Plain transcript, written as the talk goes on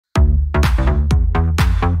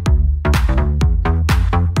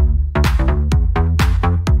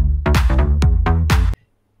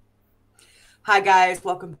Hi, guys.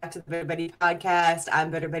 Welcome back to the Bitter Betty podcast. I'm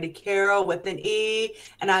Bitter Betty Carol with an E,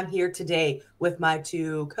 and I'm here today with my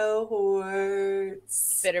two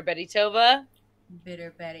cohorts. Bitter Betty Tova.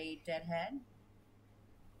 Bitter Betty Deadhead.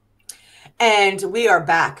 And we are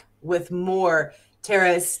back with more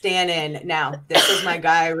Tara Stannon. Now, this is my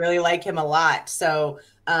guy. I really like him a lot. So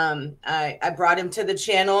I brought him to the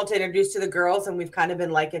channel to introduce to the girls, and we've kind of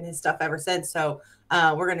been liking his stuff ever since. So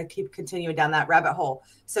we're going to keep continuing down that rabbit hole.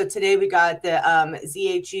 So today we got the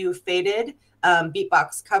ZHU Faded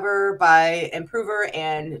beatbox cover by Improver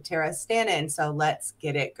and Tara Stannon. So let's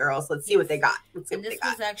get it, girls. Let's see what they got. Let's see and what this they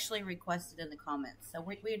got. was actually requested in the comments. So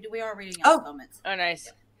we are reading out the comments. Oh,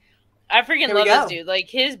 nice. I freaking love this dude. Like,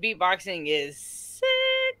 his beatboxing is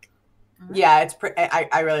sick. Yeah, it's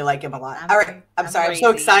I really like him a lot. All right. I'm sorry. I'm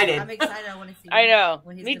so excited. I'm excited. I want to see I know.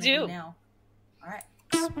 what he's Me gonna too. do now. All right.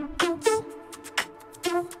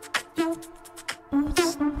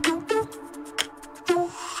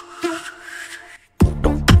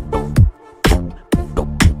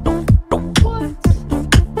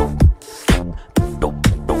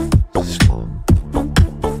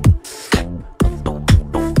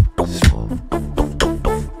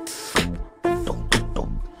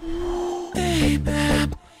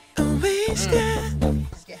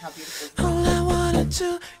 All I wanna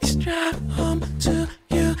do is drive home to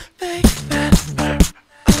you, baby.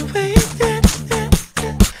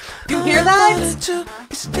 You hear that?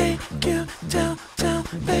 Is take you down,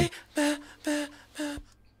 baby.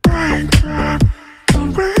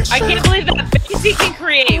 I can't believe that bass he can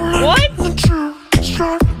create. What?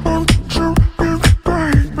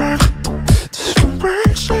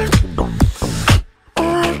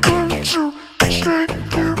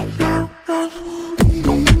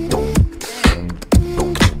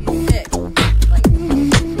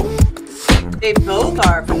 They both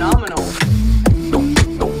are phenomenal.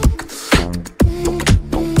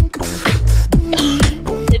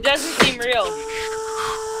 It doesn't seem real.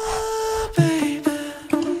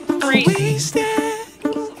 Freeze.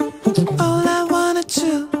 All I wanna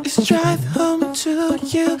do is drive home to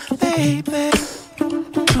you, baby.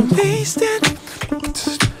 I'm wasted.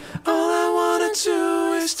 All I wanna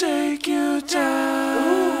do is take you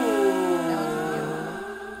down,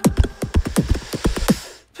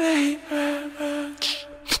 baby.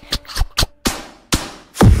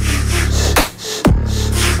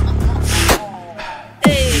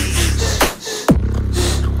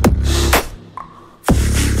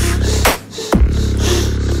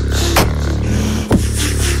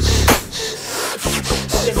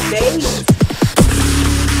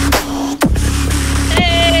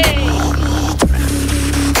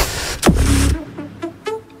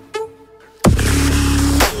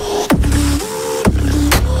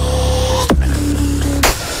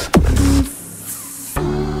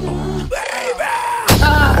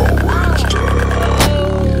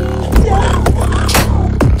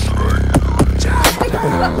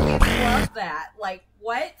 Love that. Like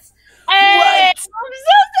what? Hey!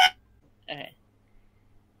 Okay.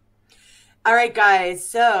 All right, guys.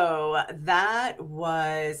 So that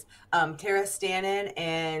was Tara Stannon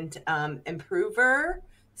and Improver.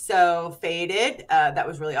 So Faded. That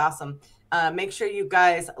was really awesome. Make sure you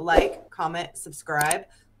guys like, comment, subscribe.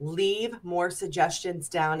 Leave more suggestions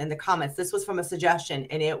down in the comments. This was from a suggestion,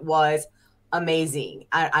 and it was amazing.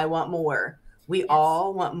 I want more. We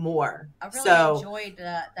all want more. I really So enjoyed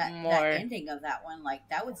that ending of that one. Like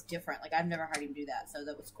that was different. Like I've never heard him do that, so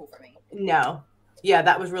that was cool for me. no. Yeah,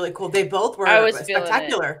 that was really cool. They both were I was feeling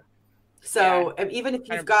spectacular. So even if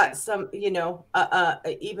you've got 100%. some,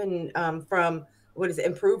 even from what is it,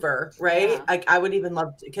 Improver, right? Yeah. Like I would even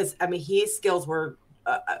love to, because I mean his skills were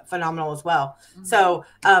phenomenal as well. So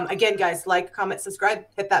again, guys, like, comment, subscribe,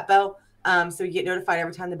 hit that bell so you get notified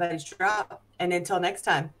every time the Betty's drop. And until next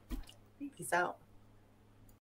time, peace out.